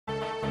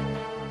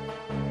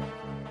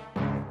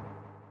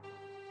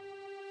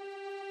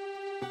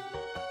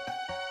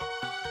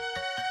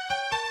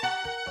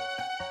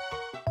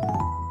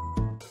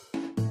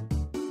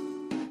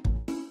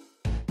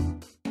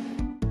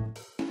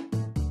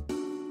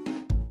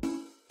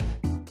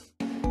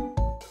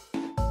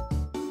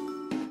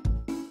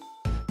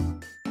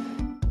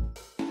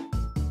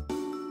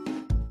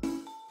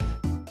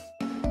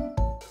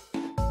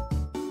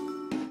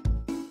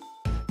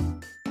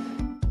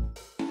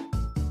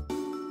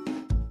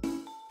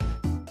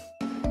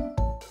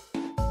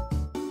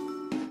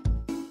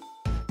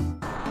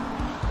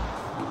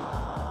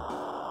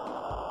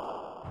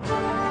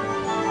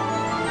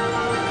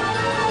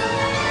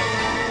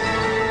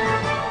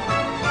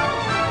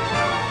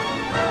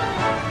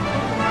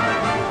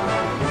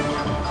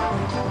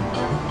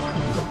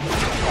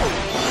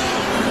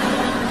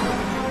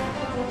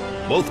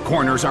Both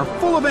corners are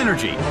full of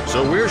energy,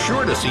 so we're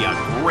sure to see a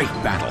great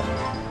battle.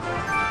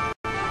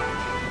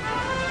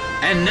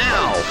 And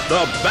now,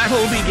 the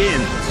battle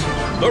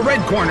begins. The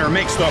red corner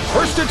makes the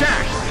first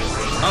attack.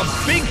 A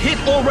big hit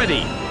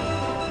already.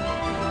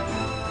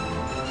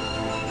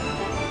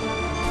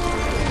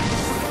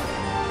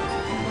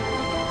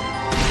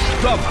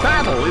 The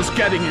battle is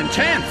getting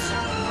intense.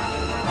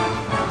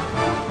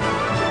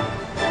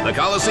 The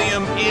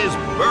Colosseum is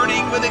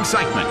burning with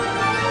excitement.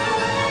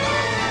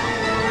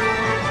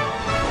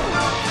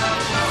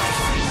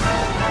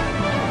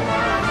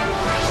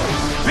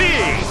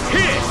 Big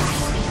hit!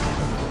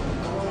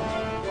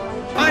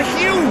 A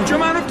huge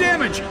amount of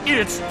damage!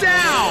 It's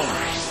down!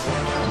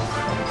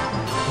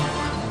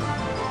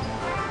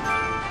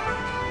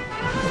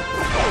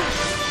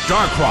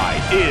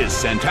 Darkrai is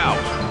sent out.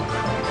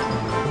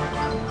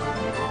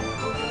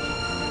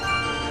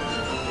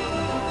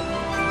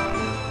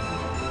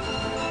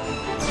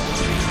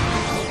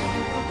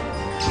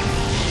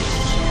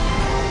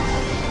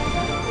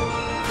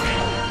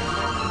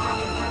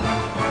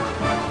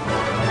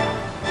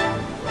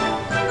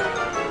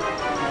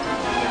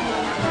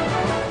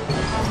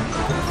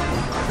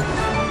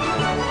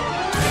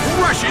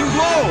 Rushing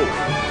blow!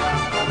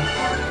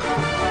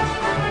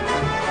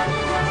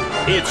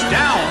 It's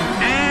down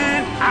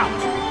and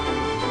out.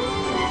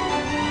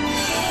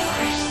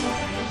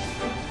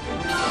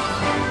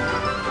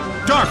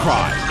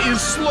 Darkrai is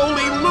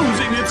slowly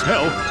losing its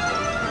health.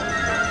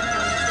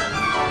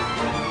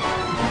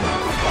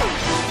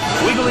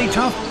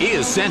 Wigglytuff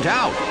is sent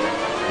out.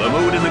 The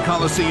mood in the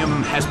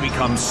Colosseum has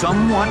become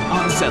somewhat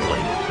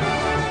unsettling.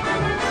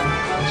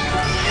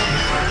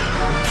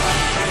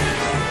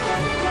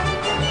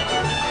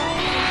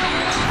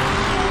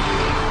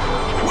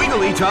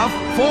 Wigglytuff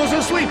falls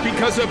asleep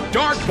because of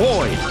Dark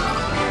Void.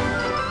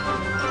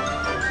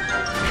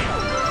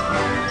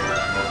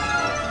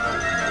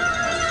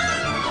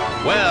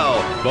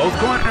 Well, both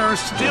corners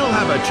still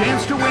have a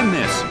chance to win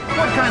this.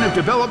 What kind of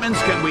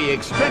developments can we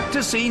expect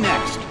to see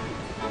next?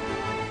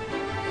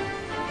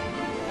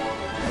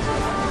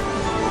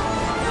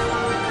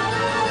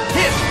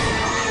 Hit!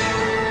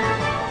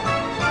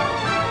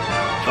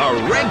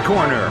 The red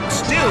corner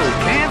still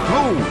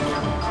can't move.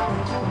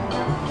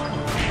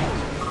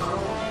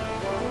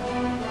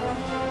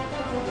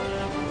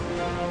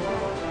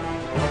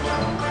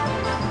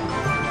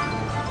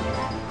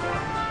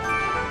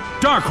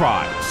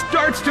 Darkrai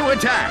starts to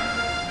attack.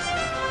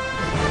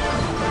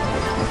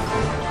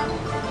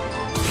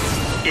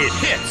 It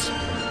hits.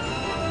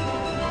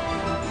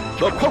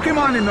 The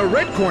Pokémon in the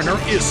red corner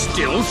is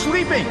still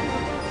sleeping.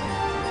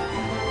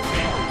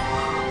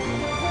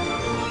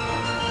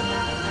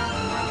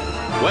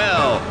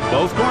 Well,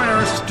 both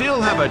corners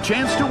still have a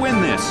chance to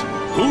win this.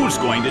 Who's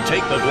going to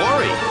take the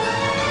glory?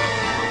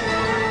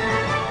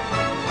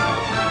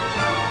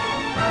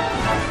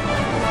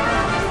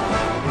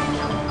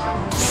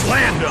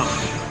 Slammed him!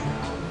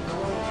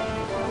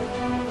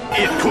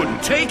 It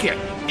couldn't take it!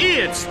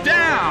 It's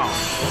down!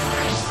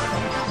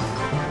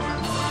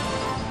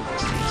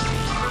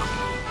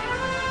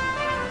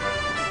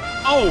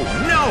 Oh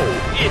no!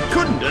 It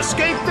couldn't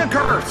escape the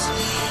curse!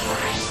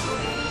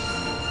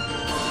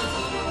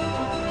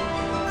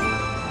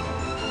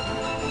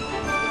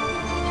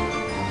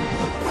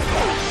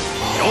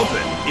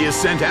 Gulpin is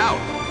sent out.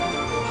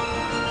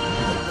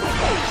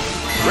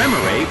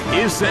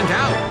 Remoraid is sent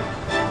out.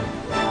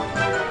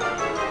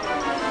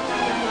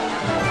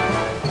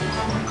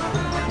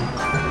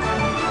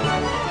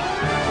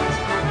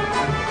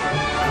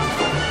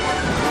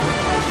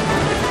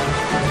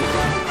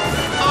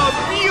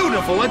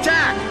 Beautiful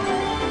attack!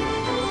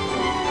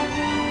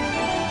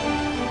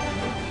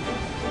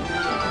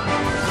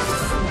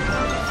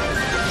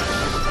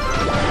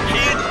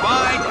 Hit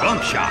by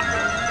Gunk Shot.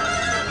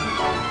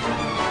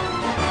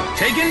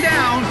 Taken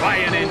down by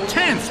an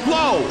intense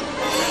blow.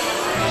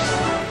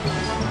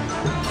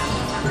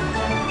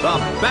 The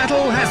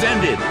battle has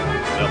ended.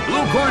 The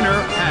blue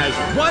corner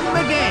has won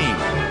the game.